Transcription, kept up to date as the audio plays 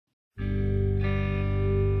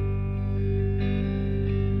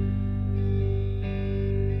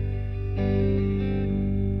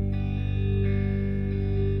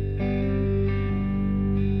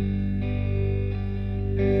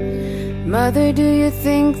Mother, do you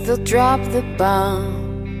think they'll drop the bomb?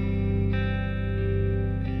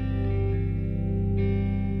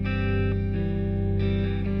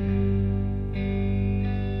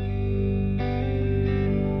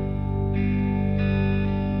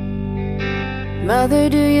 Mother,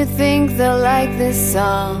 do you think they'll like this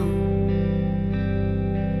song?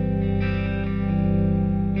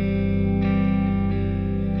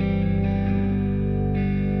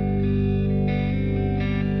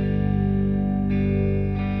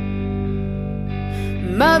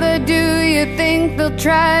 Mother, do you think they'll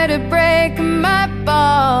try to break my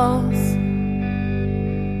balls?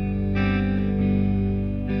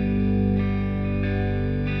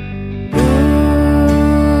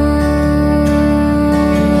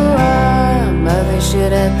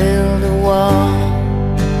 Should I build a wall?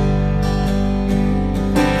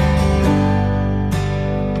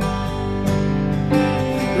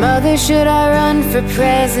 Mother, should I run for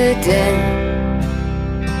president?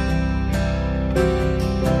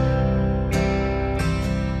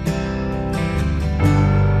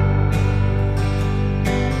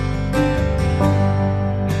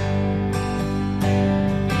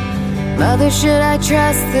 Mother, should I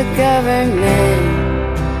trust the government?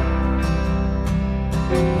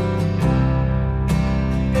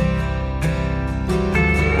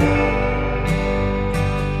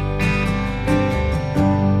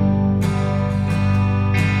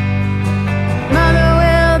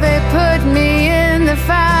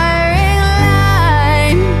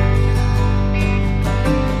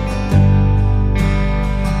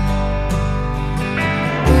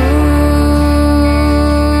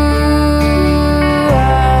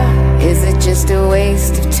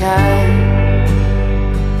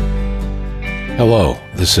 Hello,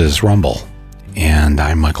 this is Rumble, and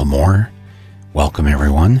I'm Michael Moore. Welcome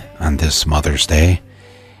everyone on this Mother's Day.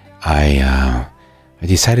 I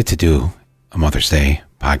decided to do a Mother's Day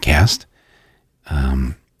podcast.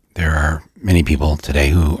 There are many people today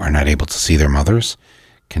who are not able to see their mothers,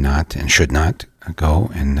 cannot and should not go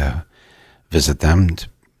and visit them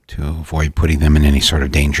to avoid putting them in any sort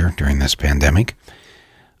of danger during this pandemic.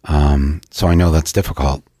 So I know that's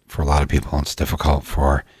difficult for a lot of people. It's difficult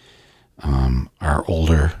for our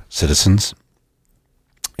older citizens.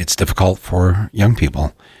 It's difficult for young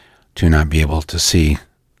people to not be able to see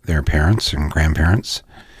their parents and grandparents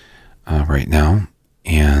right now,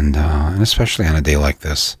 and especially on a day like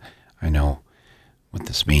this. I know what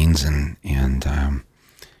this means, and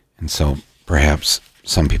so perhaps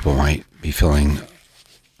some people might be feeling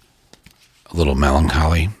a little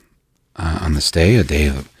melancholy on this day, a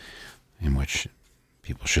day in which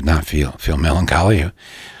people should not feel melancholy,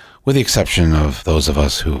 with the exception of those of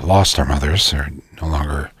us who lost our mothers. Our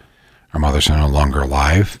mothers are no longer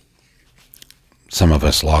alive. Some of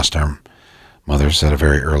us lost our mothers at a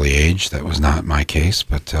very early age. That was not my case,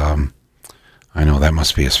 but I know that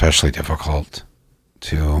must be especially difficult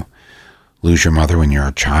to lose your mother when you're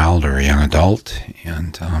a child or a young adult.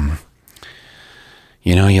 And,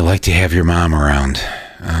 you like to have your mom around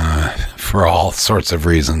for all sorts of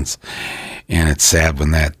reasons. And it's sad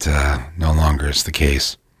when that no longer is the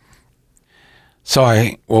case. So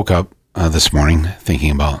I woke up this morning thinking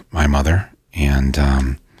about my mother and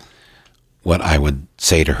what I would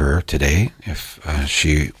say to her today if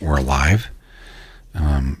she were alive.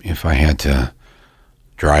 If I had to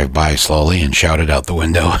drive by slowly and shout it out the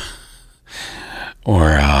window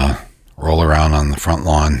or roll around on the front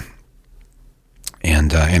lawn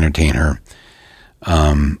and entertain her.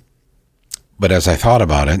 But as I thought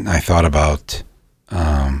about it, I thought about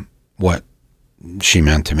what she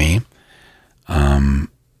meant to me.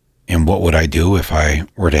 And what would I do if I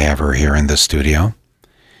were to have her here in the studio?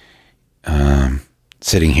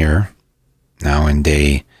 Sitting here now in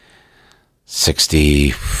day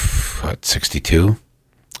 62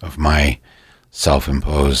 of my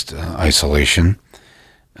self-imposed isolation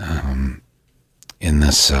in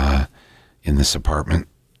this apartment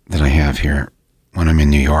that I have here when I'm in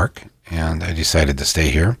New York. And I decided to stay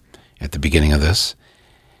here at the beginning of this.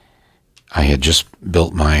 I had just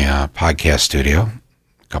built my podcast studio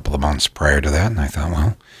a couple of months prior to that, and I thought,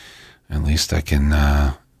 well, at least I can,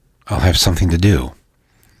 I'll have something to do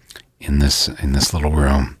in this little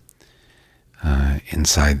room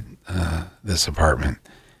inside this apartment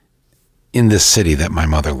in this city that my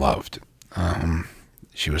mother loved.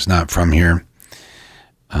 She was not from here,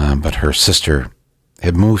 but her sister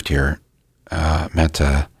had moved here, met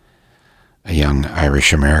a young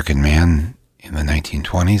Irish-American man in the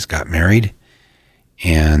 1920s, got married,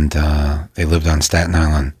 and they lived on Staten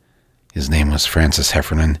Island. His name was Francis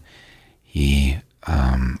Heffernan. He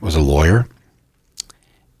was a lawyer,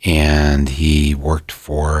 and he worked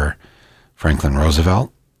for Franklin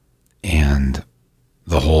Roosevelt and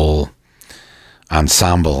the whole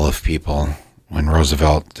ensemble of people when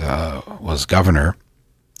Roosevelt was governor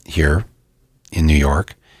here in New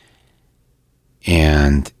York.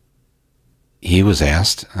 And he was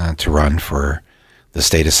asked to run for the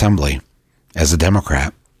state assembly as a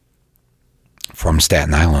Democrat from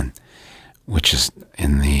Staten Island, which is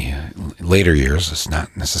in the later years is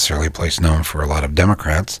not necessarily a place known for a lot of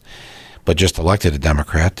Democrats, but just elected a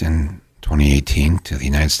Democrat in 2018 to the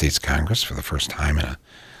United States Congress for the first time in a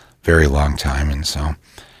very long time. And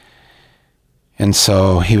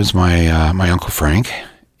so he was my Uncle Frank,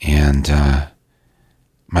 and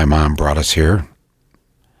my mom brought us here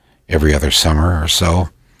every other summer or so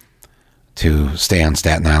to stay on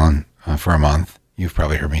Staten Island for a month. You've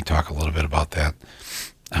probably heard me talk a little bit about that,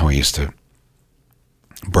 how we used to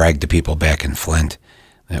brag to people back in Flint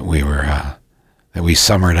that we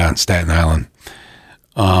summered on Staten Island.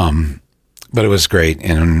 But it was great,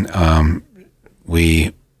 and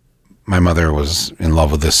my mother was in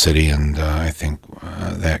love with this city, and I think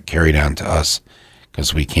that carried on to us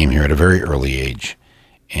because we came here at a very early age,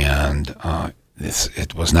 and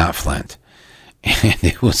it was not Flint, and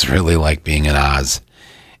it was really like being in Oz.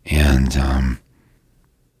 And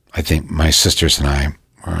I think my sisters and I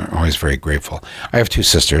were always very grateful. I have two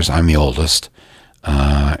sisters. I'm the oldest,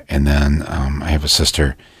 and then I have a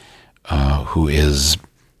sister who is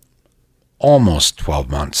almost 12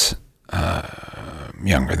 months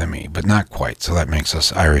younger than me, but not quite. So that makes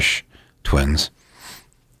us Irish twins.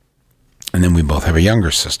 And then we both have a younger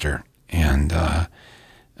sister, and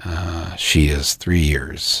she is 3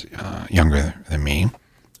 years younger than me.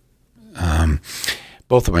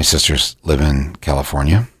 Both of my sisters live in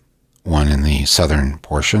California, one in the southern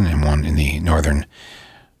portion and one in the northern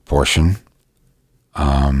portion.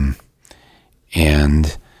 And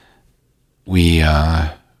we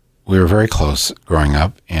were very close growing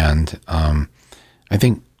up, and I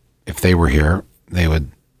think if they were here, they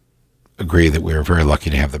would agree that we were very lucky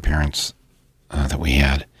to have the parents that we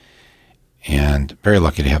had, and very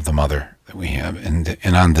lucky to have the mother that we have.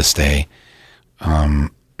 And on this day, I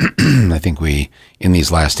think in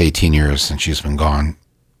these last 18 years since she's been gone,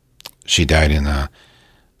 she died in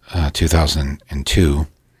 2002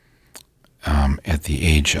 at the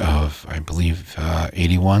age of, I believe,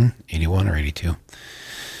 81 or 82.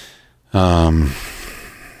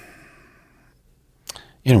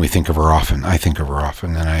 We think of her often. I think of her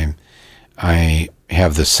often, and I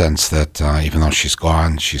have this sense that even though she's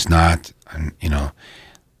gone, she's not. And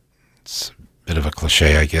it's a bit of a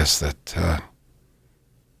cliche, I guess, that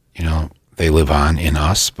they live on in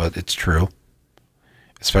us, but it's true.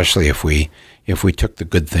 Especially if we took the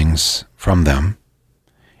good things from them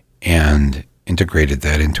and integrated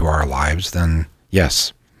that into our lives, then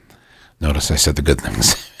yes. Notice I said the good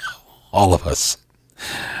things. All of us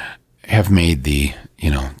have made the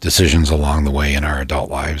decisions along the way in our adult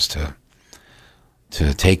lives to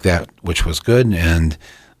take that which was good, and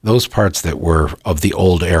those parts that were of the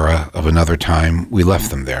old era of another time, we left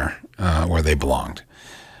them there where they belonged.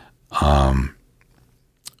 But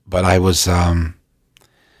I was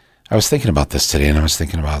thinking about this today, and I was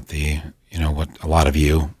thinking about what a lot of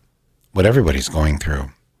you, what everybody's going through.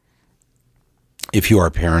 If you are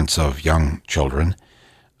parents of young children,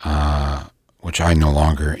 which I no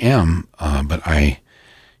longer am, but I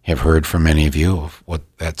have heard from many of you of what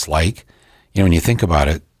that's like. When you think about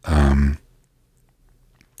it,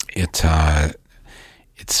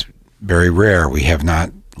 it's very rare. We have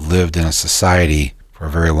not lived in a society for a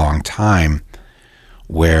very long time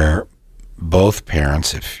where both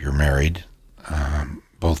parents, if you're married,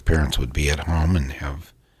 both parents would be at home and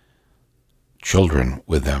have children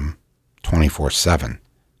with them 24/7.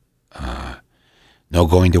 No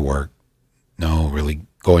going to work, no really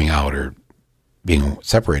going out or being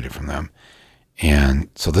separated from them. And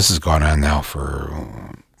so this has gone on now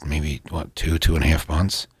for maybe, 2.5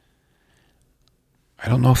 months? I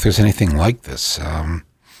don't know if there's anything like this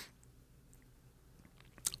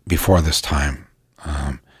before this time.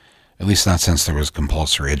 At least not since there was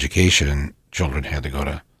compulsory education and children had to go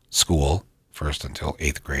to school first until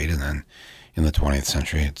 8th grade. And then in the 20th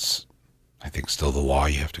century, it's, I think, still the law.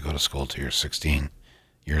 You have to go to school till you're 16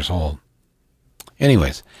 years old.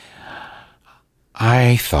 Anyways,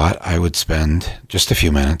 I thought I would spend just a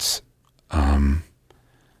few minutes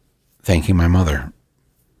thanking my mother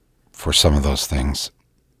for some of those things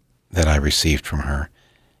that I received from her,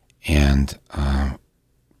 and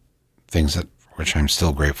things for which I'm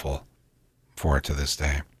still grateful for to this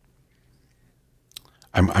day.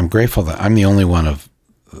 I'm grateful that I'm the only one of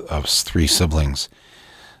 3 siblings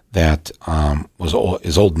that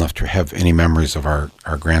is old enough to have any memories of our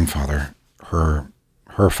grandfather,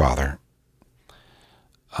 her father.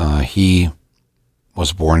 He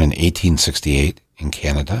was born in 1868 in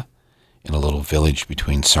Canada, in a little village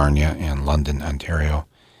between Sarnia and London, Ontario,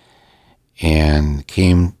 and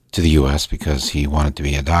came to the U.S. because he wanted to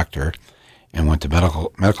be a doctor and went to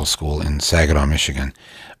medical school in Saginaw, Michigan.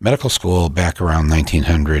 Medical school back around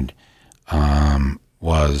 1900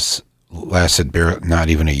 lasted not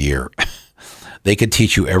even a year. They could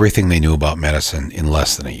teach you everything they knew about medicine in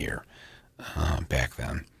less than a year back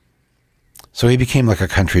then. So he became like a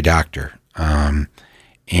country doctor,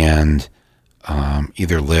 and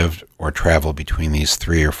either lived or traveled between these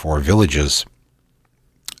 3 or 4 villages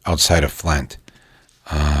outside of Flint,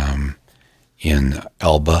 in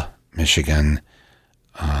Elba, Michigan,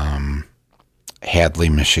 Hadley,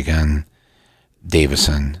 Michigan,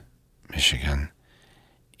 Davison, Michigan,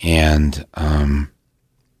 and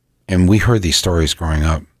we heard these stories growing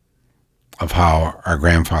up of how our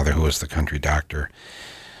grandfather, who was the country doctor,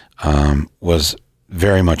 was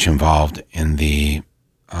very much involved in the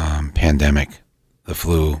pandemic, the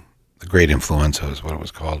flu, the great influenza is what it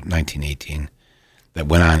was called, 1918, that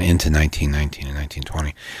went on into 1919 and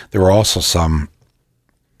 1920. There were also some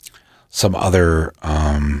other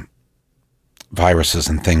viruses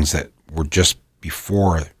and things that were just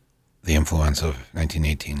before the influenza of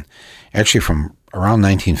 1918. Actually, from around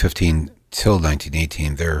 1915 till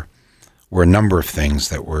 1918, there were a number of things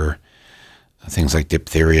that were things like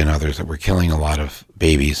diphtheria and others that were killing a lot of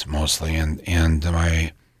babies mostly. And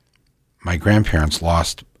my grandparents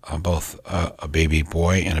lost both a baby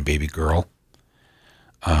boy and a baby girl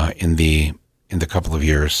in the couple of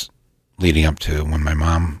years leading up to when my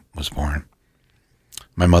mom was born.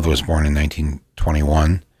 My mother was born in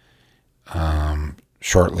 1921,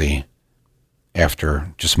 shortly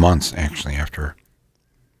after, just months actually after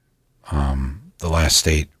the last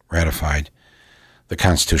state ratified the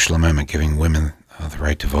constitutional amendment giving women the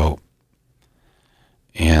right to vote.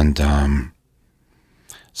 And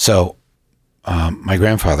so my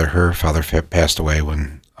grandfather, her father, passed away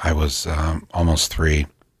when I was almost 3.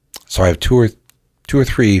 So I have two or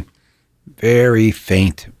three very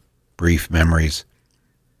faint, brief memories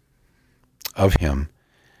of him,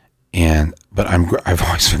 but I've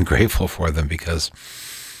always been grateful for them, because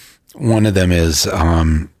one of them is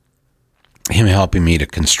him helping me to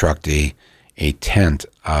construct a tent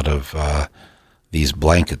out of these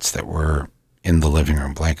blankets that were in the living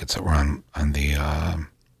room, blankets that were on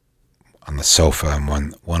the sofa, and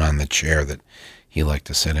one on the chair that he liked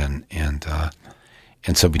to sit in, and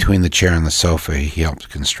so between the chair and the sofa, he helped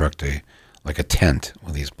construct a tent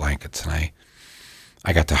with these blankets, and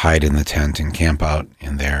I got to hide in the tent and camp out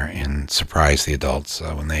in there and surprise the adults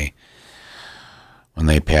when they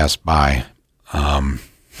passed by.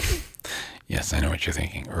 Yes, I know what you're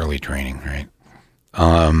thinking. Early training, right?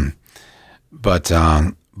 But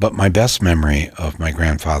my best memory of my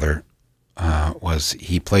grandfather was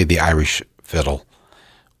he played the Irish fiddle.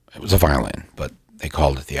 It was a violin, but they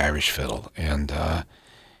called it the Irish fiddle, and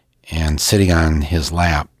sitting on his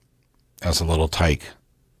lap as a little tyke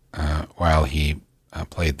while he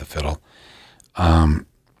played the fiddle.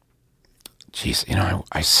 Geez,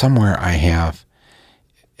 I have.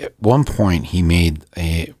 At one point, he made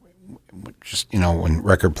when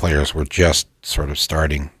record players were just sort of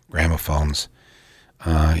starting gramophones,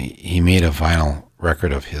 he made a vinyl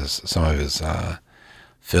record of some of his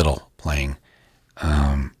fiddle playing.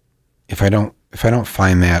 If I don't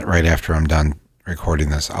find that right after I'm done recording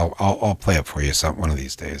this, I'll play it for you one of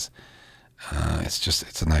these days.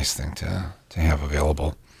 It's a nice thing to have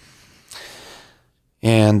available.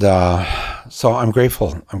 And so I'm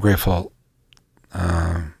grateful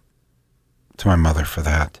to my mother for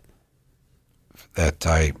that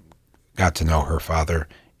I got to know her father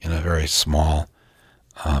in a very small,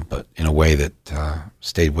 but in a way that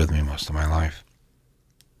stayed with me most of my life.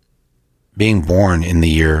 Being born in the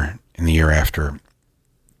year after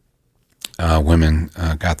women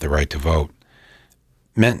got the right to vote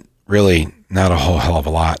meant really not a whole hell of a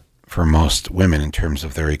lot for most women in terms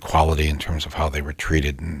of their equality, in terms of how they were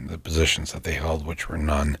treated and the positions that they held, which were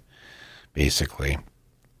none, basically.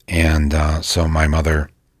 And so my mother,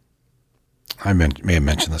 I may have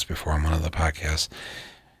mentioned this before on one of the podcasts,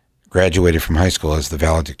 graduated from high school as the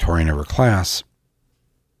valedictorian of her class.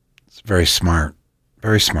 It's a very smart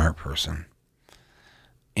person.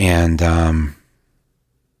 And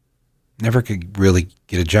never could really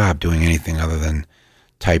get a job doing anything other than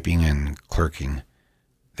typing and clerking.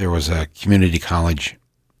 There was a community college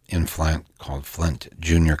in Flint called Flint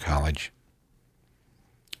Junior College.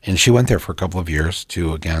 And she went there for a couple of years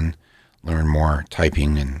to, again, learn more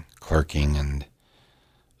typing and clerking and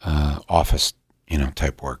office,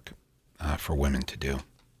 type work. for women to do.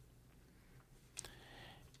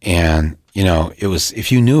 And, you know, it was,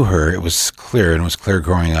 if you knew her, it was clear, and it was clear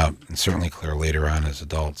growing up, and certainly clear later on as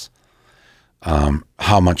adults,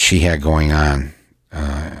 how much she had going on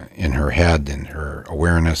in her head, in her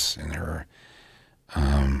awareness, in her,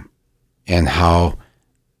 and how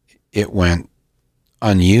it went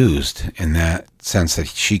unused in that sense that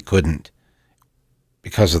she couldn't,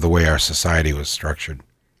 because of the way our society was structured,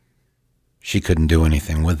 she couldn't do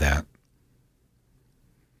anything with that.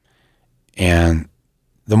 And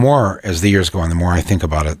the more, as the years go on, the more I think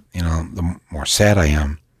about it, you know, the more sad I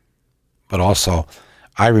am. But also,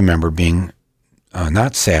 I remember being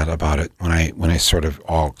not sad about it when I sort of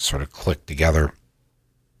all sort of clicked together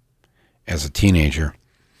as a teenager,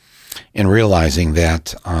 and realizing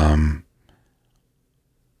that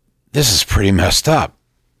this is pretty messed up.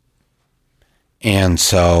 And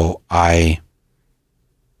so I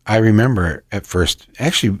remember at first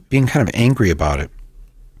actually being kind of angry about it,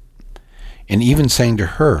 and even saying to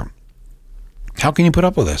her, "How can you put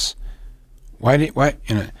up with this? Why?" You know,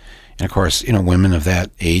 and of course, you know, women of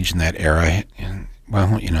that age and that era, and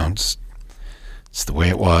well, you know, it's the way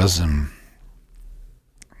it was, and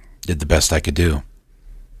did the best I could do.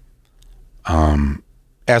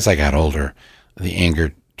 As I got older, the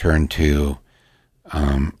anger turned to,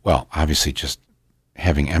 well, obviously just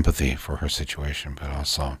having empathy for her situation, but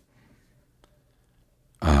also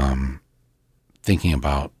thinking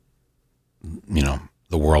about, you know,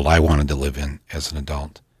 the world I wanted to live in as an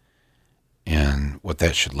adult, and what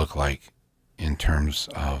that should look like in terms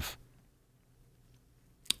of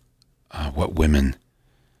what women,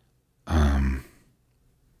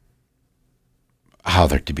 how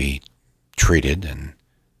they're to be treated and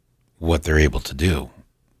what they're able to do,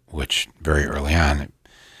 which very early on,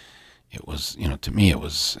 it was, you know, to me, it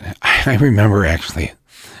was, I remember actually,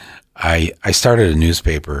 I started a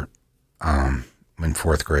newspaper in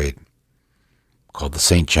fourth grade called the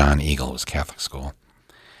St. John Eagle. It was a Catholic school,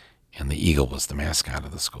 and the eagle was the mascot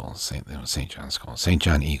of the school, St. John's School, St.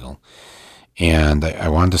 John Eagle. And I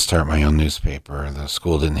wanted to start my own newspaper. The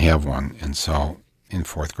school didn't have one, and so in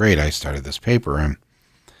fourth grade, I started this paper, and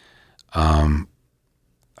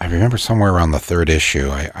I remember somewhere around the third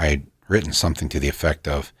issue, I'd written something to the effect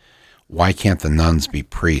of, "Why can't the nuns be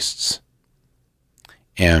priests?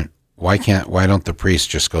 And why don't the priests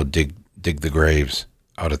just go dig the graves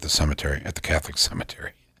out at the cemetery, at the Catholic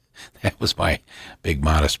cemetery?" That was my big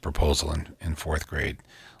modest proposal in fourth grade.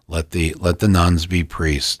 Let the nuns be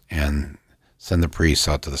priests and send the priests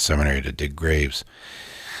out to the seminary to dig graves.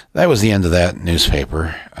 That was the end of that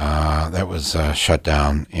newspaper. That was shut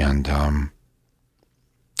down, and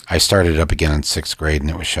I started it up again in sixth grade, and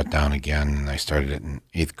it was shut down again. And I started it in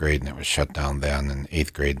eighth grade, and it was shut down then. In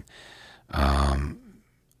eighth grade, I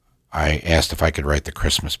asked if I could write the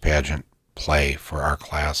Christmas pageant play for our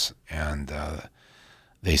class, and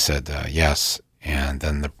they said yes. And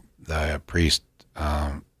then the priest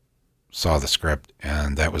saw the script,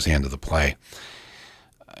 and that was the end of the play.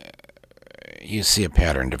 You see a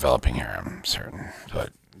pattern developing here, I'm certain.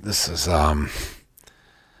 But this is, well,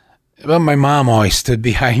 my mom always stood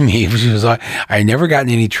behind me. I never got in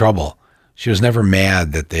any trouble. She was never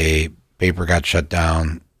mad that the paper got shut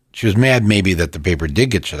down. She was mad maybe that the paper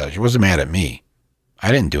did get shut down. She wasn't mad at me.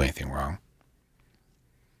 I didn't do anything wrong.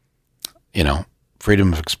 You know,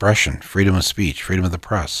 freedom of expression, freedom of speech, freedom of the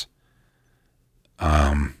press.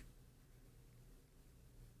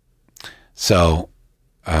 So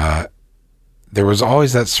there was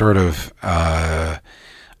always that sort of, I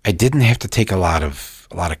didn't have to take a lot of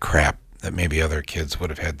crap that maybe other kids would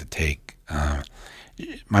have had to take.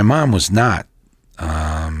 My mom was not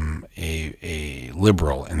a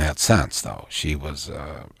liberal in that sense, though. She was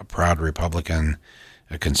a proud Republican,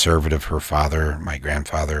 a conservative. Her father, my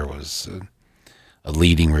grandfather, was a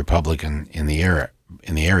leading Republican in the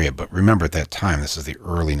area. But remember, at that time, this is the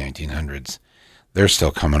early 1900s. They're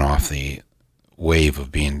still coming off the wave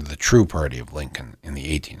of being the true party of Lincoln in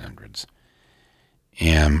the 1800s.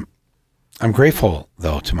 And I'm grateful,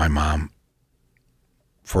 though, to my mom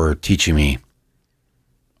for teaching me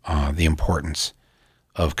the importance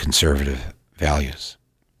of conservative values.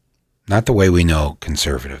 Not the way we know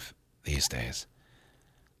conservative these days,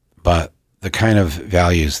 but the kind of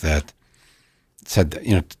values that said that,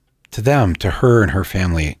 you know, to them, to her and her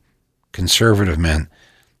family, conservative men,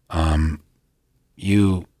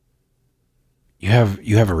 you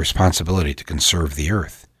have a responsibility to conserve the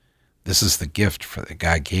earth. This is the gift that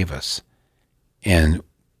God gave us, and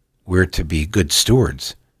we're to be good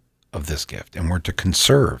stewards of this gift, and we're to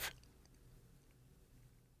conserve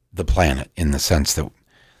the planet in the sense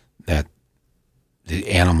that the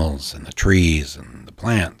animals and the trees and the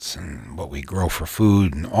plants and what we grow for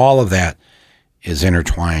food, and all of that is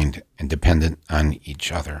intertwined and dependent on each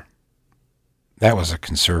other. That was a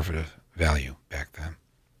conservative value back then.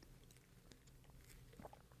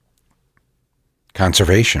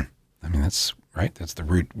 Conservation. I mean, that's right. That's the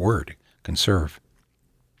root word, conserve.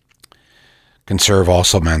 Conserve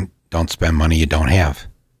also meant don't spend money you don't have.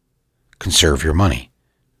 Conserve your money.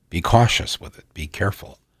 Be cautious with it. Be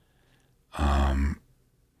careful.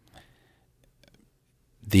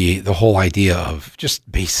 The whole idea of just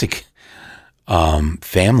basic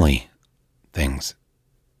family things.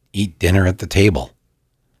 Eat dinner at the table.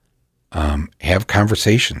 Have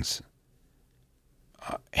conversations.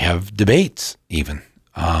 Have debates even.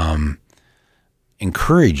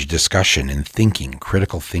 Encourage discussion and thinking,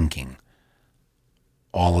 critical thinking.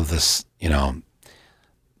 All of this,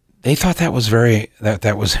 they thought that was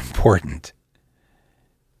that was important.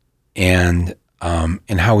 And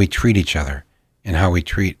how we treat each other and how we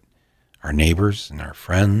treat our neighbors and our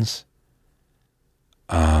friends.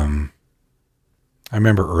 I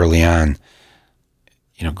remember early on,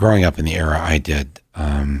 growing up in the era I did,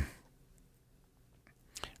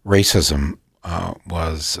 racism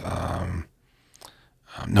was,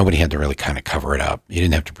 nobody had to really kind of cover it up. You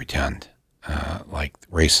didn't have to pretend like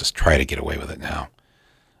racists try to get away with it now,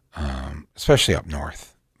 especially up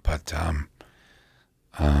north. But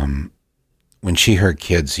when she heard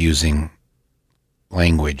kids using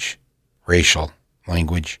language, racial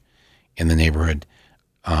language in the neighborhood,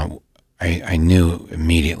 I knew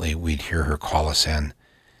immediately we'd hear her call us in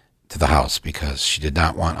to the house because she did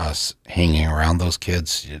not want us hanging around those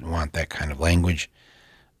kids. She didn't want that kind of language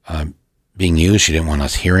being used. She didn't want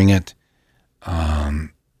us hearing it.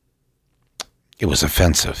 It was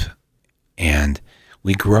offensive. And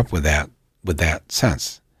we grew up with that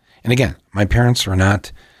sense. And again, my parents were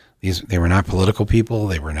not they were not political people.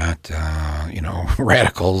 They were not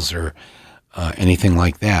radicals or anything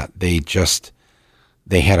like that.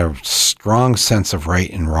 They had a strong sense of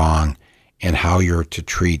right and wrong and how you're to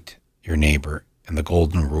treat your neighbor, and the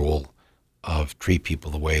golden rule of treat people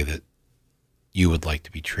the way that you would like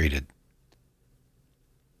to be treated.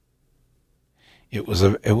 It was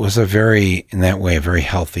a very, in that way, a very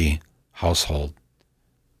healthy household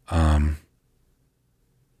to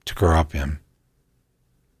grow up in.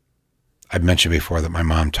 I've mentioned before that my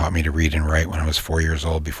mom taught me to read and write when I was 4 years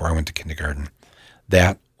old before I went to kindergarten.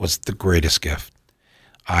 That was the greatest gift.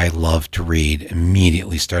 I loved to read,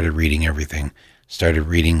 immediately started reading everything. Started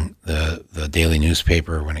reading the daily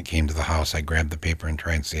newspaper when it came to the house. I grabbed the paper and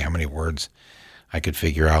tried and see how many words I could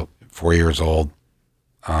figure out. 4 years old,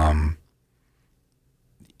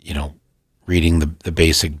 reading the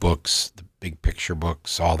basic books, the big picture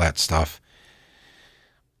books, all that stuff.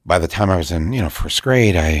 By the time I was in, first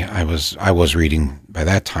grade, I was reading, by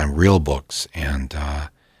that time, real books and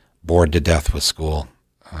bored to death with school.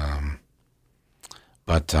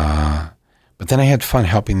 But then I had fun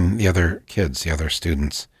helping the other kids, the other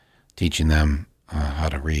students, teaching them how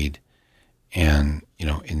to read, and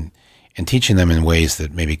and teaching them in ways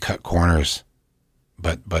that maybe cut corners,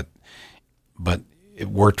 but it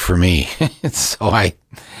worked for me. So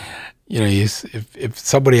if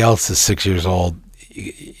somebody else is 6 years old,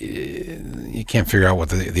 you can't figure out what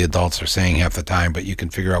the adults are saying half the time, but you can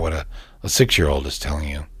figure out what a 6-year-old is telling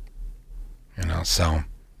you. So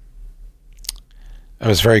I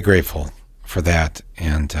was very grateful for that,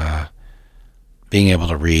 and being able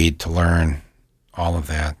to read, to learn, all of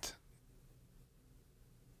that.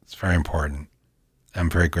 It's very important. I'm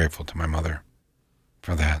very grateful to my mother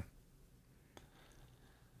for that.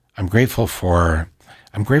 I'm grateful for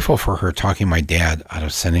her talking my dad out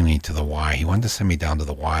of sending me to the Y. He wanted to send me down to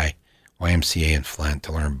the YMCA in Flint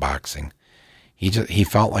to learn boxing. He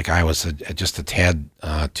felt like I was just a tad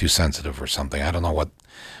too sensitive or something. I don't know what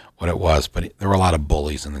it was, but there were a lot of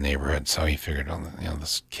bullies in the neighborhood, so he figured,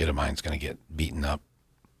 this kid of mine's going to get beaten up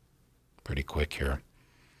pretty quick here.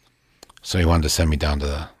 So he wanted to send me down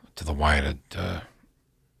to the Y to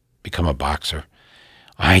become a boxer.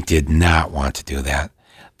 I did not want to do that.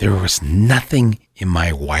 There was nothing in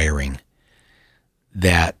my wiring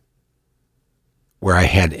where I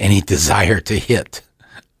had any desire to hit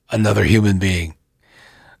another human being.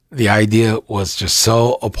 The idea was just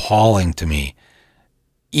so appalling to me.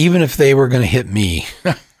 Even if they were going to hit me,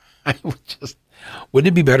 wouldn't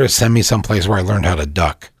it be better to send me someplace where I learned how to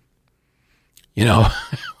duck? Or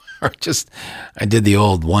I did the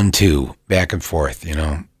old 1-2 back and forth,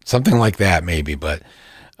 something like that maybe. But,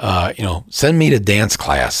 send me to dance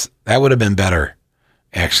class. That would have been better.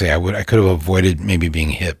 Actually, I could have avoided maybe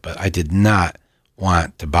being hit, but I did not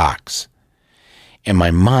want to box. And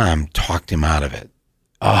my mom talked him out of it.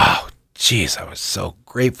 oh, geez, I was so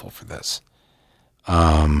grateful for this.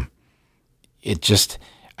 It just,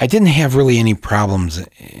 I didn't have really any problems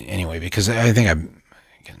anyway, because I think I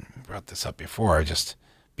brought this up before. I just,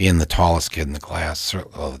 being the tallest kid in the class,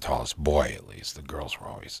 well, the tallest boy at least. The girls were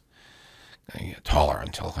always taller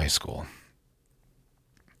until high school.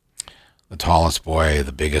 The tallest boy,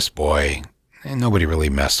 the biggest boy, and nobody really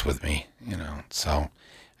messed with me, So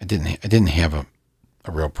I didn't have a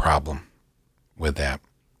real problem with that,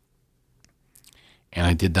 and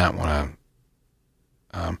I did not want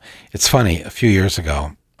to. It's funny. A few years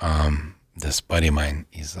ago, this buddy of mine,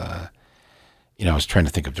 he's I was trying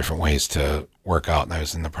to think of different ways to work out, and I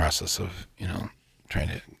was in the process of trying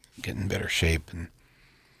to get in better shape,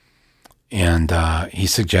 and he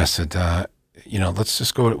suggested. Let's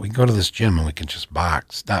just go. We can go to this gym and we can just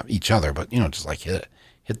box, not each other, but just like hit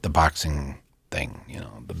the boxing thing,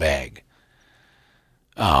 the bag.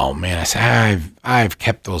 Oh man, I said I've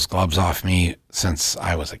kept those gloves off me since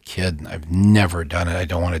I was a kid. I've never done it. I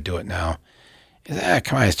don't want to do it now.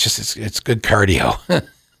 Come on, it's good cardio.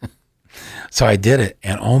 So I did it,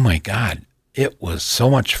 and oh my God, it was so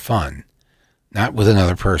much fun. Not with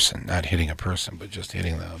another person, not hitting a person, but just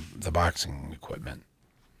hitting the boxing equipment.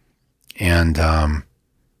 And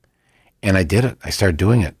I did it. I started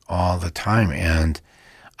doing it all the time, and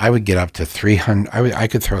I would get up to 300. I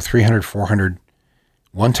could throw 300, 400.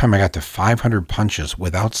 One time I got to 500 punches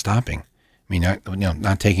without stopping. I mean,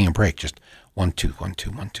 not taking a break, just 1, 2, 1,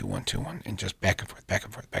 2, 1, 2, 1, 2, 1, and just back and forth, back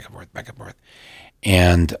and forth, back and forth, back and forth.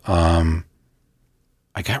 And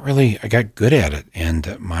I got good at it,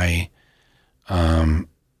 and my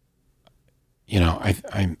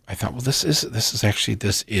I thought, well, this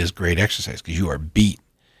is great exercise, because you are beat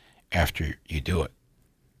after you do it.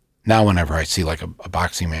 Now, whenever I see like a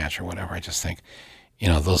boxing match or whatever, I just think,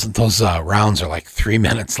 those rounds are like 3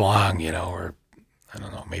 minutes long, or I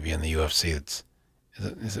don't know, maybe in the UFC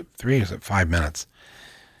is it 3 or is it 5 minutes?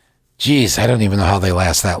 Geez, I don't even know how they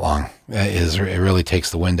last that long. It really takes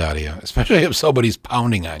the wind out of you, especially if somebody's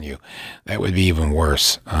pounding on you. That would be even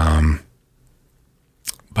worse.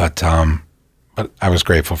 But I was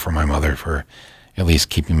grateful for my mother for at least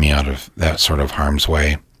keeping me out of that sort of harm's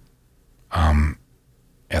way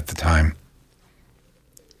at the time.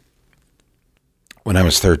 When I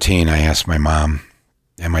was 13, I asked my mom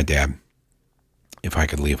and my dad if I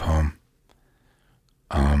could leave home.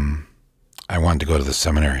 I wanted to go to the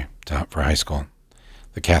seminary for high school,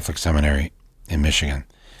 the Catholic seminary in Michigan,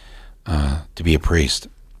 to be a priest.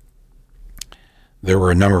 There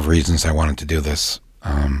were a number of reasons I wanted to do this.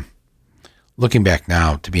 Looking back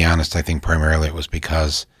now, to be honest, I think primarily it was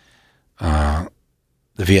because the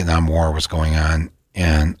Vietnam War was going on,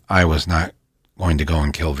 and I was not going to go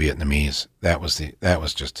and kill Vietnamese. That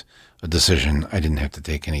was just a decision. I didn't have to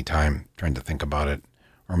take any time trying to think about it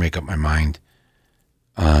or make up my mind.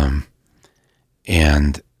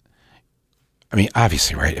 And I mean,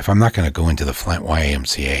 obviously, right? If I'm not going to go into the Flint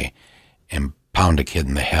YMCA and pound a kid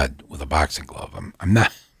in the head with a boxing glove, I'm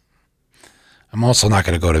not. I'm also not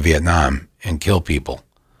going to go to Vietnam and kill people.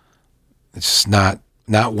 It's just not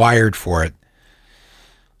wired for it.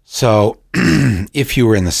 So if you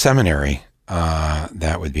were in the seminary,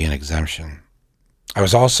 that would be an exemption. I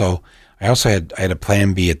also had a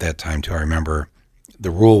plan B at that time too. I remember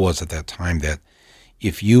the rule was at that time that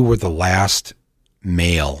if you were the last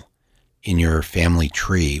male in your family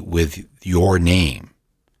tree with your name,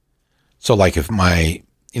 so like if my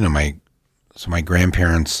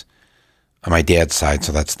grandparents on my dad's side,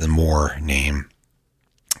 so that's the Moore name,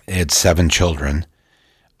 they had 7 children.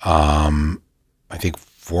 I think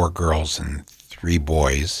 4 girls and 3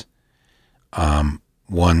 boys.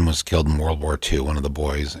 One was killed in World War II, one of the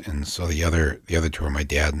boys, and so the other 2 are my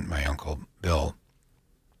dad and my uncle Bill.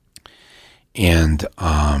 And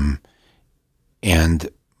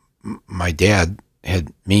my dad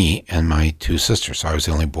had me and my 2 sisters, so I was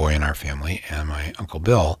the only boy in our family, and my uncle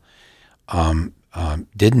Bill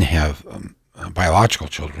didn't have biological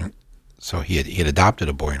children, so he had adopted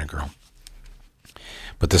a boy and a girl.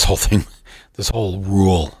 But this whole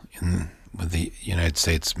rule with the United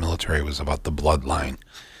States military was about the bloodline.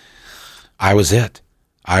 I was it.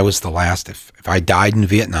 I was the last. If I died in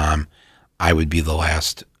Vietnam, I would be the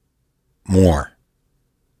last Moore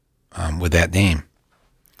with that name.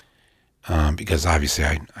 Because obviously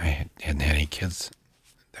I hadn't had any kids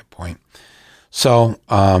at that point. So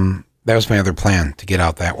that was my other plan, to get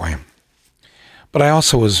out that way. But I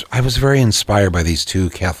was very inspired by these 2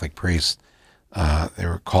 Catholic priests. They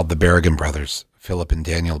were called the Berrigan brothers, Philip and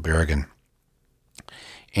Daniel Berrigan.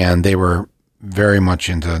 And they were very much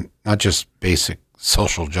into not just basic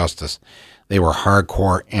social justice. They were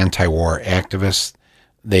hardcore anti-war activists.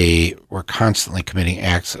 They were constantly committing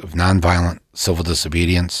acts of nonviolent civil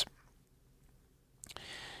disobedience.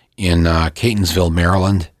 In Catonsville,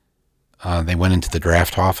 Maryland, they went into the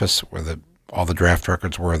draft office where all the draft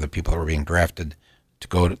records were, the people that were being drafted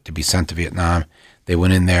to be sent to Vietnam. They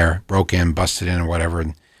went in there, broke in, busted in or whatever,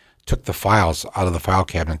 and took the files out of the file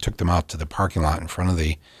cabinet, took them out to the parking lot in front of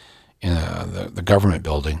the government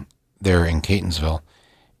building there in Catonsville,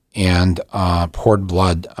 and poured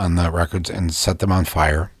blood on the records and set them on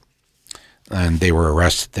fire. And they were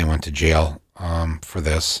arrested. They went to jail for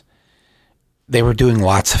this. They were doing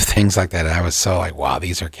lots of things like that. And I was so like, wow,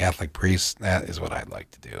 these are Catholic priests. That is what I'd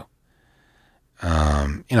like to do.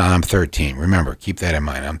 I'm 13. Remember, keep that in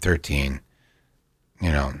mind. I'm 13.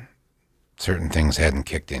 Certain things hadn't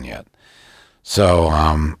kicked in yet. So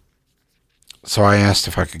I asked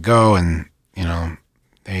if I could go, and,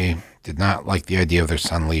 they did not like the idea of their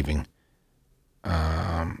son leaving.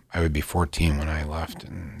 I would be 14 when I left,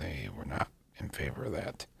 and they were not in favor of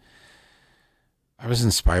that. I was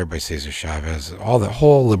inspired by Cesar Chavez. The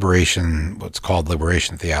whole liberation, what's called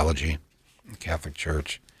liberation theology in the Catholic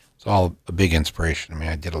Church, it's all a big inspiration. I mean,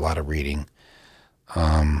 I did a lot of reading,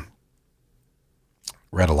 read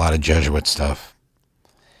a lot of Jesuit stuff,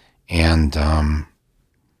 and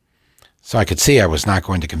so I could see I was not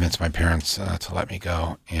going to convince my parents to let me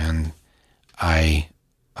go. And I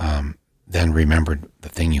then remembered the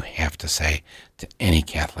thing you have to say to any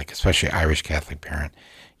Catholic, especially Irish Catholic parent.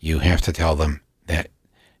 You have to tell them that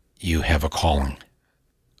you have a calling.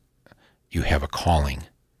 You have a calling.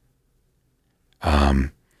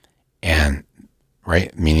 And,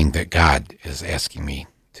 right, meaning that God is asking me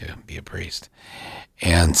to be a priest.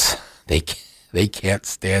 And they can't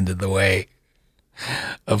stand in the way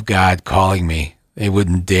of God calling me. They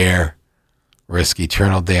wouldn't dare risk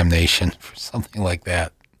eternal damnation for something like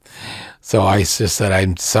that. So I just said,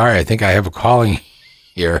 I'm sorry, I think I have a calling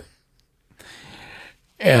here.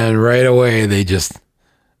 And right away they just,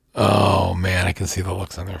 oh man, I can see the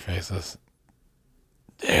looks on their faces.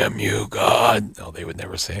 Damn you, God. No, they would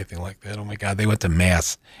never say anything like that. Oh my God, they went to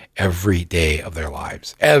Mass every day of their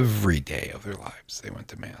lives. Every day of their lives they went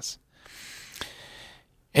to Mass.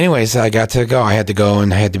 Anyways, I got to go. I had to go,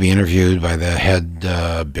 and I had to be interviewed by the head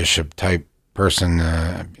bishop type person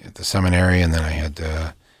at the seminary, and then I had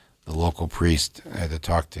the local priest. I had to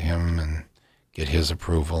talk to him and get his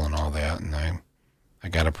approval and all that, and I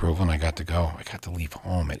got approval, and I got to go. I got to leave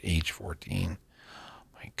home at age 14.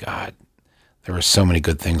 My God, there were so many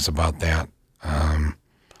good things about that.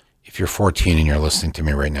 If you're 14 and you're listening to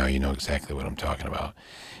me right now, you know exactly what I'm talking about.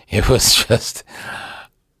 It was just...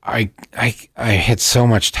 I had so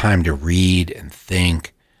much time to read and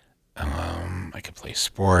think. I could play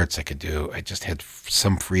sports. I just had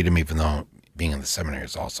some freedom, even though being in the seminary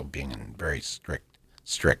is also being in a very strict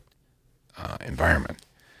environment.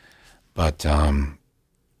 But I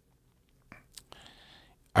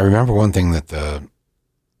remember one thing that the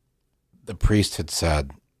priest had said,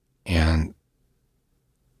 and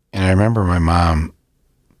I remember my mom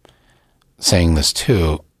saying this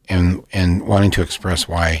too, and wanting to express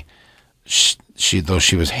why she, though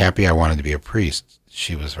she was happy I wanted to be a priest,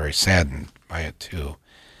 she was very saddened by it too,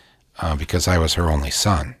 because I was her only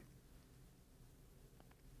son.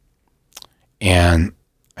 And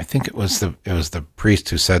I think it was the priest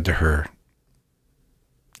who said to her,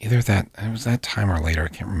 either it was that time or later, I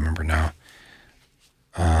can't remember now,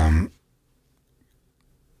 because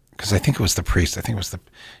I think it was the priest. I think it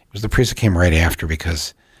was the priest that came right after,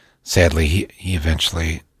 because sadly he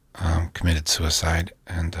eventually committed suicide,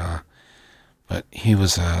 and but he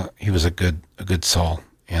was a good soul,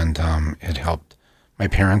 and it helped my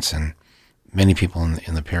parents and many people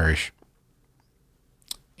in the parish.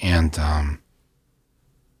 And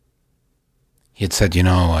he had said,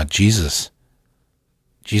 Jesus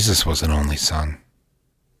was an only son,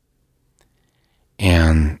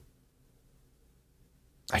 and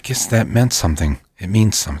I guess that meant something. It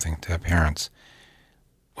means something to parents,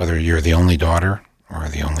 whether you're the only daughter or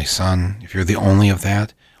the only son, if you're the only of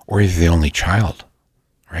that, or if you're the only child,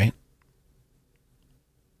 right?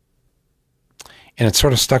 And it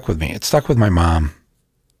sort of stuck with me. It stuck with my mom.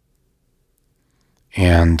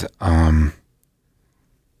 And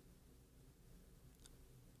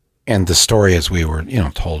the story as we were,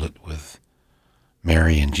 told it with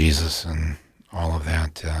Mary and Jesus and all of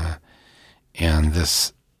that, and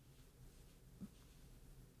this,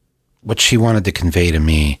 what she wanted to convey to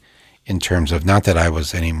me in terms of, not that I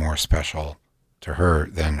was any more special to her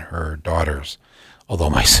than her daughters, although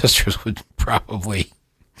my sisters would probably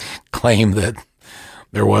claim that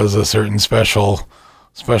there was a certain special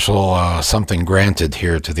something granted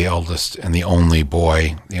here to the eldest and the only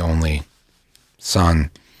boy, the only son,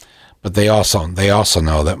 but they also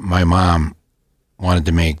know that my mom wanted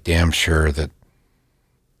to make damn sure that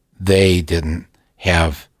they didn't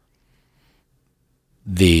have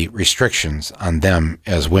the restrictions on them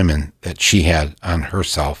as women that she had on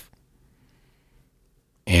herself.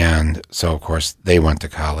 And so, of course, they went to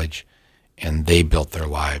college and they built their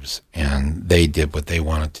lives and they did what they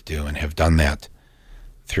wanted to do and have done that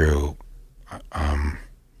through, I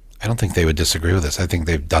don't think they would disagree with this. I think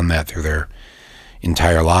they've done that through their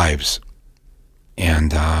entire lives.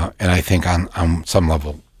 And I think on some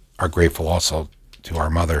level are grateful also to our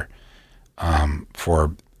mother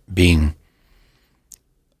for being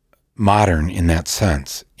modern in that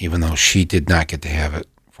sense, even though she did not get to have it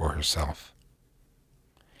for herself.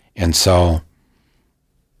 And so,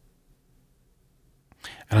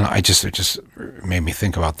 I don't know, it just made me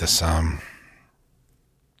think about this,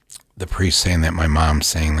 the priest saying that, my mom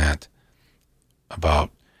saying that about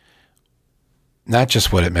not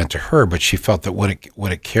just what it meant to her, but she felt that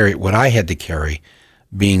what it carried, what I had to carry,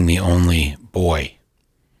 being the only boy,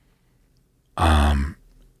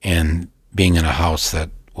 and being in a house that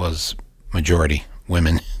was majority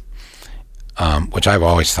women, which I've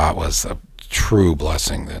always thought was a true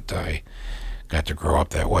blessing that I got to grow up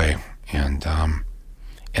that way, and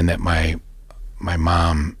that my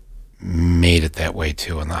mom made it that way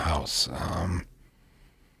too in the house.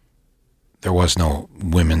 There was no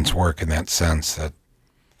women's work in that sense that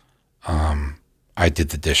I did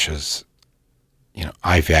the dishes,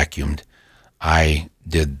 I vacuumed, I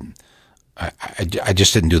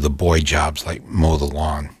just didn't do the boy jobs like mow the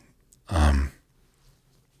lawn.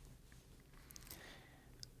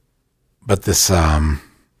 But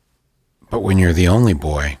when you're the only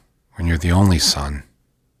boy, when you're the only son,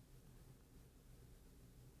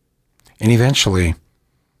 and eventually,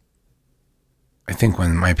 I think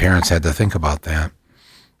when my parents had to think about that,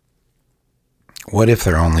 what if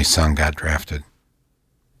their only son got drafted?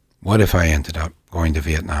 What if I ended up going to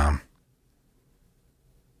Vietnam?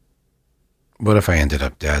 What if I ended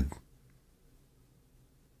up dead?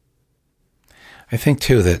 I think,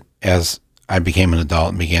 too, that as I became an adult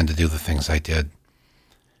and began to do the things I did,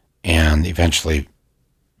 and eventually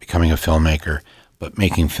becoming a filmmaker, but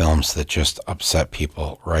making films that just upset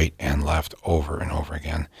people right and left over and over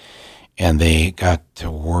again, and they got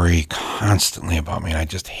to worry constantly about me, and I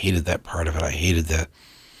just hated that part of it. I hated that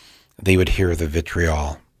they would hear the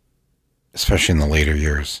vitriol, especially in the later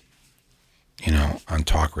years, on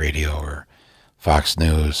talk radio or Fox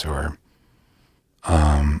News, or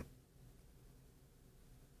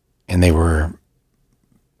and they were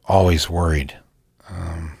always worried.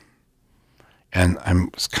 And I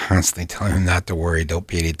was constantly telling them not to worry, don't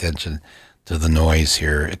pay any attention to the noise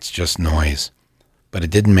here. It's just noise. But it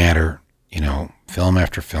didn't matter, film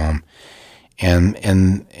after film. And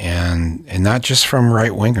not just from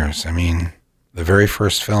right-wingers. I mean, the very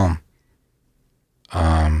first film,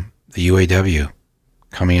 the UAW,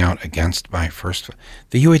 coming out against the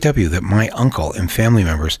UAW that my uncle and family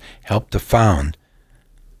members helped to found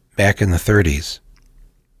back in the 30s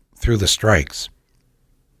through the strikes.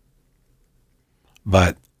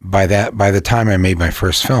 But by the time I made my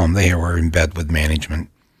first film, they were in bed with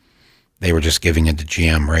management. They were just giving it to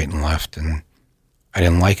GM right and left, and I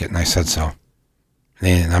didn't like it, and I said so.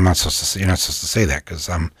 And I'm not supposed to say, you're not supposed to say that, because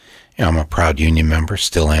I'm a proud union member,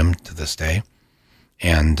 still am to this day,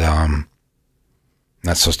 and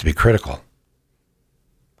not supposed to be critical.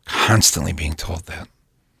 Constantly being told that.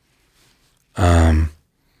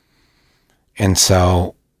 And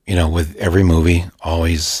so, with every movie,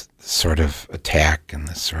 always this sort of attack and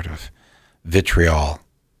this sort of vitriol,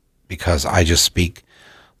 because I just speak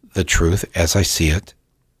the truth as I see it.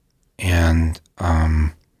 And,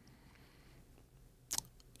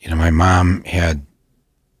 my mom had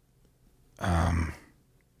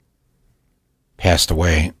passed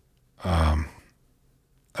away a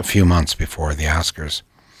few months before the Oscars,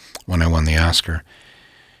 when I won the Oscar.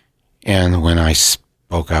 And when I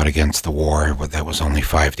spoke out against the war, that was only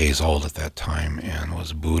 5 days old at that time, and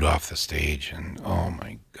was booed off the stage, and oh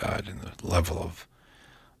my God, and the level of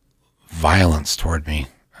violence toward me.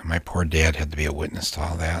 My poor dad had to be a witness to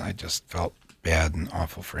all that. I just felt bad and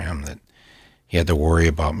awful for him that he had to worry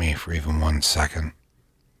about me for even 1 second.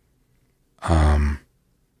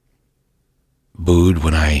 Booed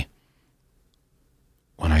when I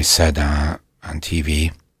said on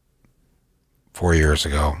TV 4 years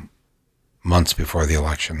ago, months before the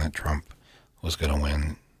election, that Trump was going to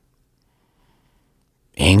win.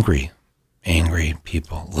 Angry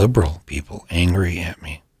people, liberal people, angry at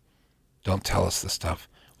me. Don't tell us this stuff.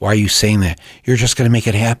 Why are you saying that? You're just going to make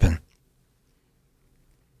it happen.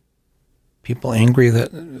 People angry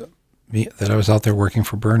that that I was out there working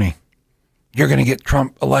for Bernie. You're going to get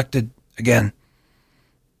Trump elected again.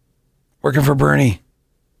 Working for Bernie.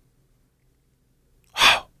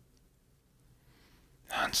 Wow.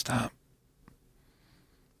 Nonstop.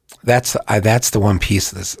 That's the one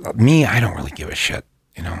piece of this. Me, I don't really give a shit.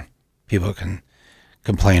 People can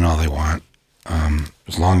complain all they want,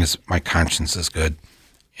 as long as my conscience is good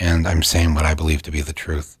and I'm saying what I believe to be the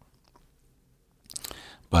truth.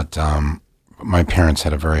 But my parents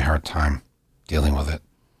had a very hard time dealing with it,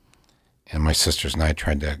 and my sisters and I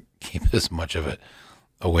tried to keep as much of it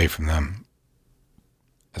away from them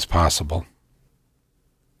as possible.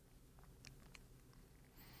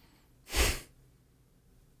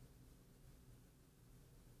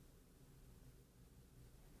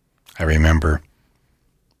 I remember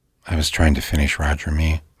I was trying to finish Roger and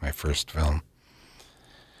Me, my first film.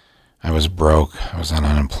 I was broke. I was on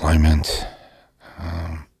unemployment.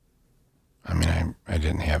 I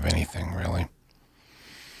didn't have anything really.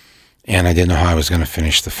 And I didn't know how I was going to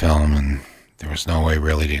finish the film, and there was no way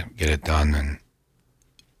really to get it done. And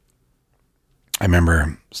I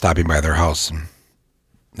remember stopping by their house, and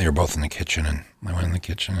they were both in the kitchen, and I went in the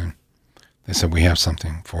kitchen, and they said, "We have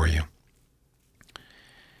something for you."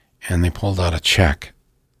 And they pulled out a check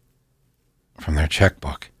from their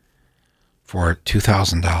checkbook for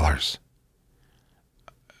 $2,000.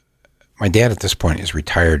 My dad at this point is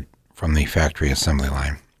retired from the factory assembly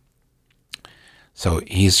line, so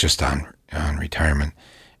he's just on retirement.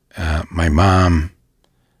 My mom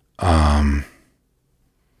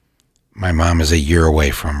is a year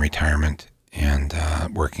away from retirement and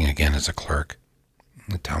working again as a clerk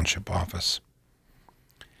in the township office.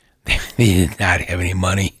 They did not have any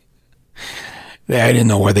money. I didn't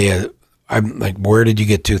know where they had. I'm like, "Where did you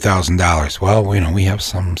get $2,000? Well, we have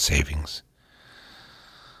some savings.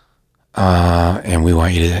 And we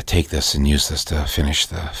want you to take this and use this to finish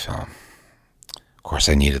the film." Of course,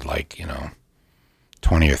 I needed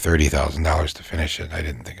 $20,000 or $30,000 to finish it. I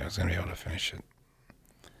didn't think I was going to be able to finish it.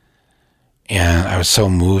 And I was so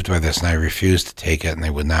moved by this, and I refused to take it, and they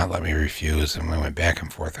would not let me refuse. And we went back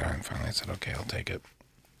and forth, and finally I said, "Okay, I'll take it."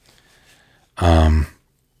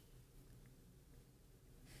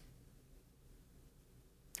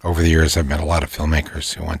 Over the years, I've met a lot of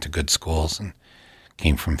filmmakers who went to good schools and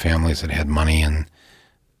came from families that had money, and,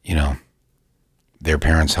 their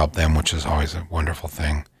parents helped them, which is always a wonderful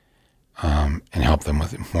thing, and helped them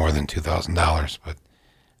with more than $2,000. But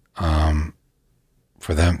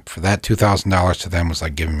for that $2,000 to them was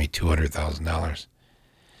like giving me $200,000.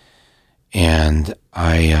 And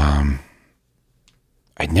I'd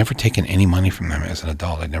never taken any money from them as an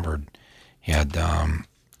adult. I never had.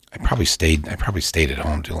 I probably stayed at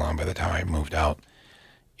home too long by the time I moved out.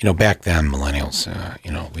 Back then, millennials,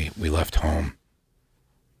 we left home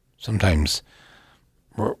sometimes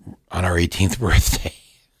on our 18th birthday.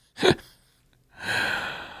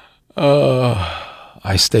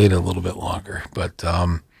 I stayed a little bit longer, but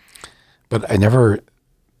I never.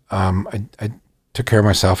 I took care of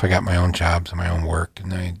myself. I got my own jobs and my own work,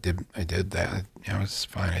 and I did that. It was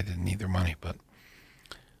fine. I didn't need their money, but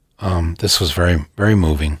this was very, very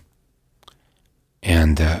moving,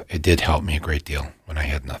 and it did help me a great deal when I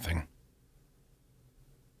had nothing.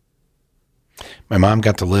 My mom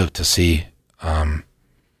got to live to see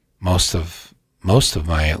most of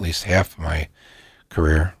my, at least half of my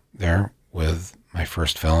career there with my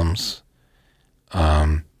first films.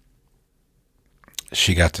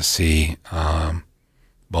 She got to see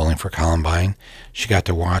Bowling for Columbine. She got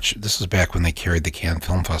to watch, this was back when they carried the Cannes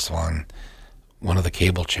Film Festival on one of the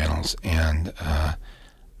cable channels, and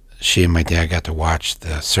she and my dad got to watch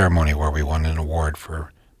the ceremony where we won an award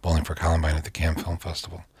for Bowling for Columbine at the Cannes Film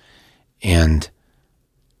Festival. And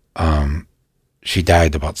she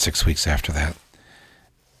died about 6 weeks after that.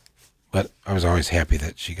 But I was always happy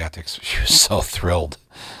that she was so thrilled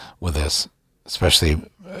with this, especially,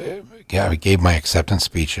 I gave my acceptance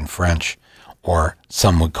speech in French, or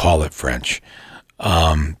some would call it French.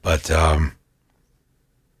 But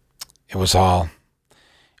it was all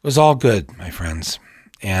good, my friends.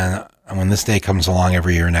 And when this day comes along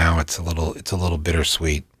every year now, it's a little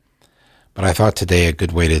bittersweet. But I thought today a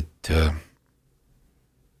good way to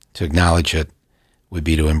acknowledge it would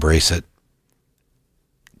be to embrace it,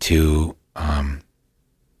 to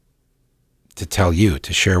tell you,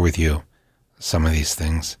 to share with you some of these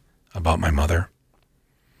things about my mother.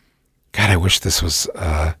 God, I wish this was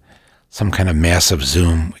some kind of massive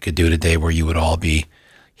Zoom we could do today where you would all be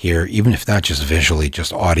here, even if not just visually,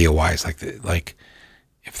 just audio-wise, like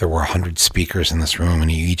if there were 100 speakers in this room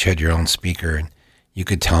and you each had your own speaker, and you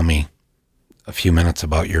could tell me a few minutes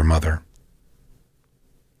about your mother.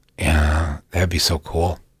 Yeah, that'd be so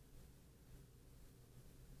cool.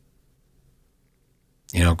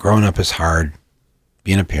 growing up is hard.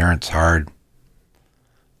 Being a parent's hard.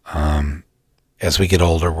 As we get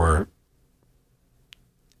older, we're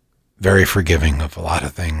very forgiving of a lot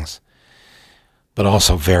of things, but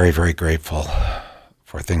also very, very grateful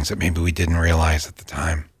for things that maybe we didn't realize at the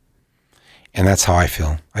time. And that's how I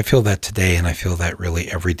feel. I feel that today, and I feel that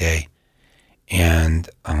really every day. And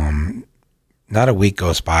not a week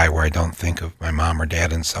goes by where I don't think of my mom or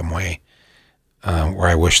dad in some way, where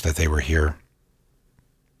I wish that they were here.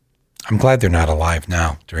 I'm glad they're not alive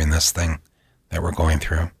now during this thing that we're going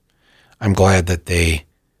through. I'm glad that they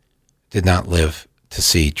did not live to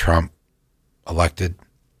see Trump elected,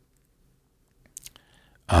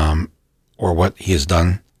 or what he has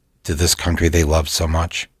done to this country they love so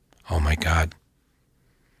much. Oh my God.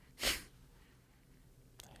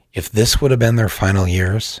 If this would have been their final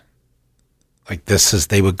years,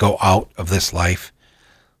 they would go out of this life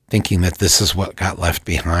thinking that this is what got left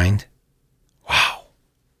behind. Wow.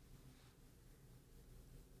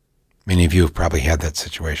 Many of you have probably had that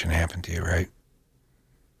situation happen to you, right?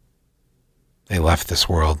 They left this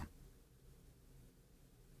world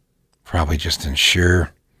probably just in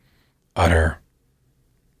sheer, utter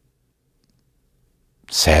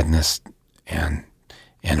sadness and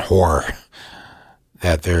horror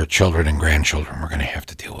that their children and grandchildren were going to have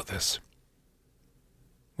to deal with this.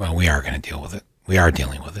 Well, we are going to deal with it. We are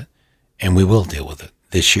dealing with it. And we will deal with it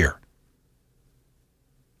this year,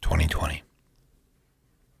 2020.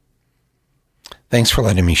 Thanks for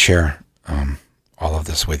letting me share all of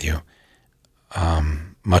this with you.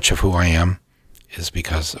 Much of who I am is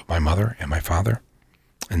because of my mother and my father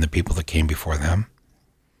and the people that came before them.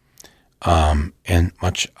 And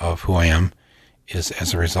much of who I am is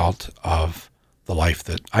as a result of the life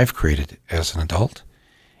that I've created as an adult.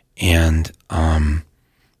 And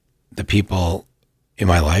the people in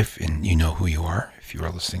my life, and you know who you are if you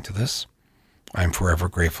are listening to this, I'm forever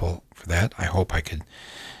grateful for that. I hope I could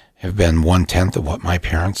have been 1/10 of what my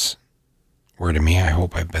parents were to me. I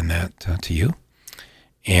hope I've been that to you.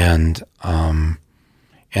 And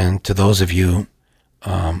to those of you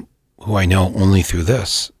who I know only through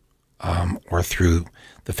this, or through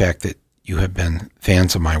the fact that you have been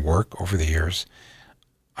fans of my work over the years,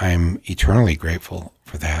 I'm eternally grateful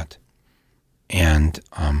for that. And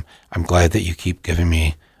I'm glad that you keep giving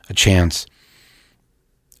me a chance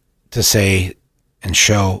to say and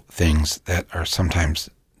show things that are sometimes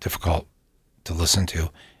difficult to listen to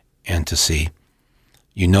and to see.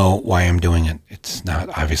 You know why I'm doing it. It's not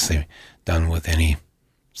obviously done with any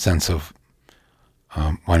sense of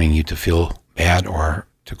wanting you to feel bad or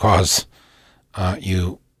to cause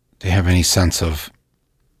you to have any sense of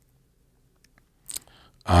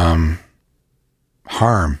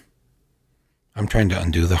harm. I'm trying to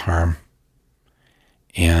undo the harm,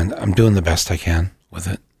 and I'm doing the best I can with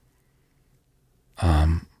it.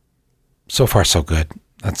 So far, so good.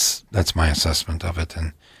 That's my assessment of it,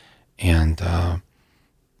 and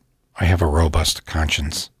I have a robust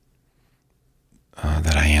conscience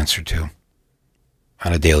that I answer to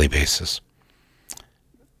on a daily basis.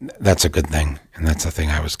 That's a good thing, and that's a thing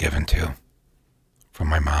I was given to from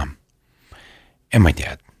my mom and my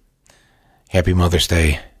dad. Happy Mother's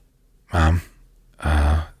Day, Mom.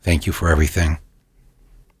 Thank you for everything.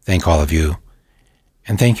 Thank all of you,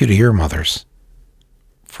 and thank you to your mothers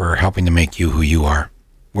for helping to make you who you are.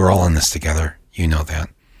 We're all in this together. You know that.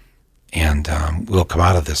 And we'll come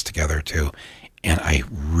out of this together too. And I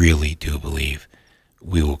really do believe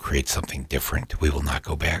we will create something different. We will not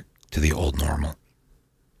go back to the old normal.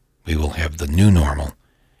 We will have the new normal,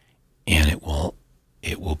 and it will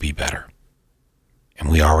be better. And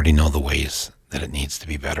we already know the ways that it needs to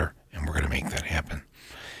be better, and we're going to make that happen.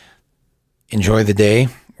 Enjoy the day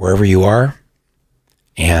wherever you are.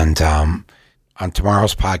 And on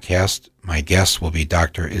tomorrow's podcast, my guest will be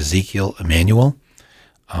Dr. Ezekiel Emanuel.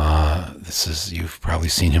 You've probably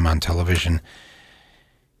seen him on television.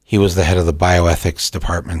 He was the head of the bioethics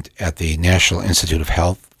department at the National Institute of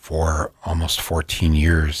Health for almost 14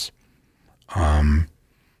 years. And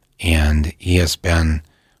he has been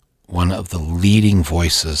one of the leading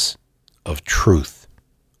voices of truth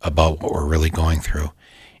about what we're really going through.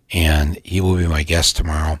 And he will be my guest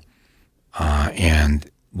tomorrow. And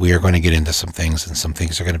we are going to get into some things, and some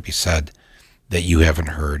things are going to be said that you haven't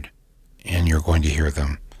heard, and you're going to hear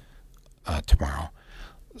them tomorrow.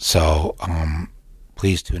 So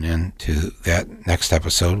please tune in to that next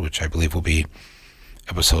episode, which I believe will be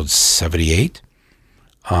episode 78.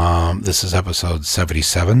 This is episode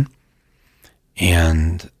 77.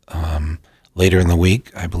 And later in the week,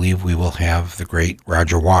 I believe we will have the great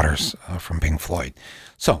Roger Waters from Pink Floyd.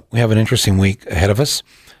 So we have an interesting week ahead of us.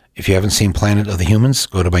 If you haven't seen Planet of the Humans,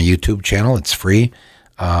 go to my YouTube channel. It's free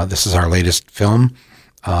This is our latest film.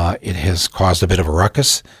 It has caused a bit of a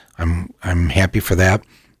ruckus. I'm happy for that.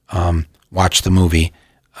 Watch the movie.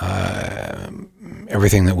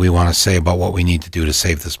 Everything that we want to say about what we need to do to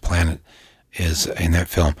save this planet is in that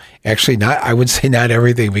film. Actually, I would say not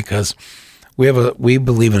everything, because we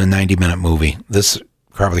believe in a 90-minute movie. This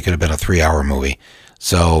probably could have been a 3-hour movie.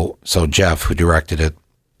 So Jeff, who directed it,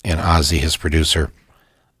 and Ozzy, his producer,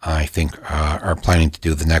 I think are planning to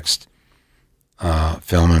do the next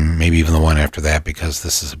film, and maybe even the one after that, because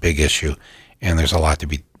this is a big issue and there's a lot to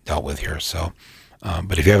be dealt with here. So,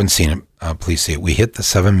 but if you haven't seen it, please see it. We hit the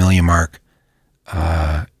 7 million mark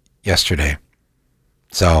yesterday.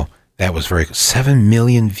 So that was 7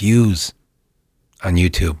 million views on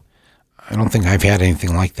YouTube. I don't think I've had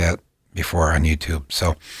anything like that before on YouTube.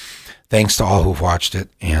 So thanks to all who've watched it.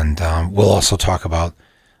 And we'll also talk about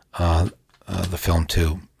the film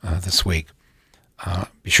too this week.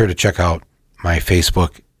 Be sure to check out my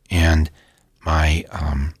Facebook and my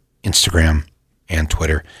Instagram and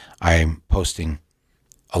Twitter. I'm posting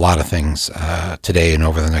a lot of things today and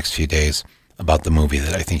over the next few days about the movie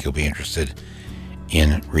that I think you'll be interested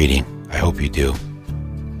in reading. I hope you do.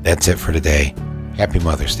 That's it for today. Happy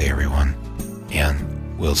Mother's Day, everyone,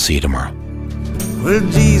 and we'll see you tomorrow. Well,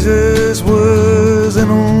 Jesus was an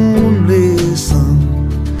only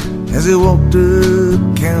son as he walked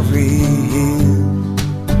up Calvary Hill.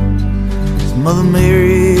 His mother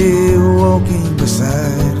Mary walking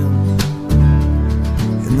beside him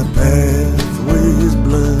in the path where his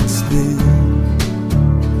blood spilled.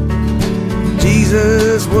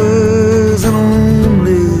 Jesus was an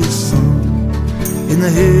only son in the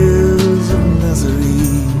hills of Nazareth.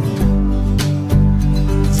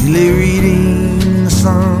 As he lay reading the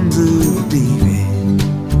Psalms of David,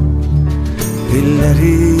 he let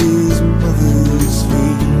his mother's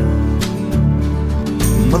feet.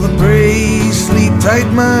 Mother, pray, sleep tight,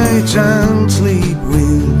 my child, sleep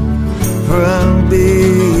well, for I'll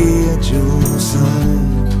be at your side.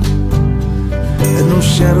 And no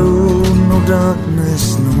shadow, no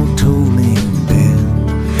darkness, no tolling bell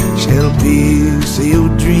shall pierce your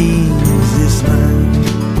dreams this night.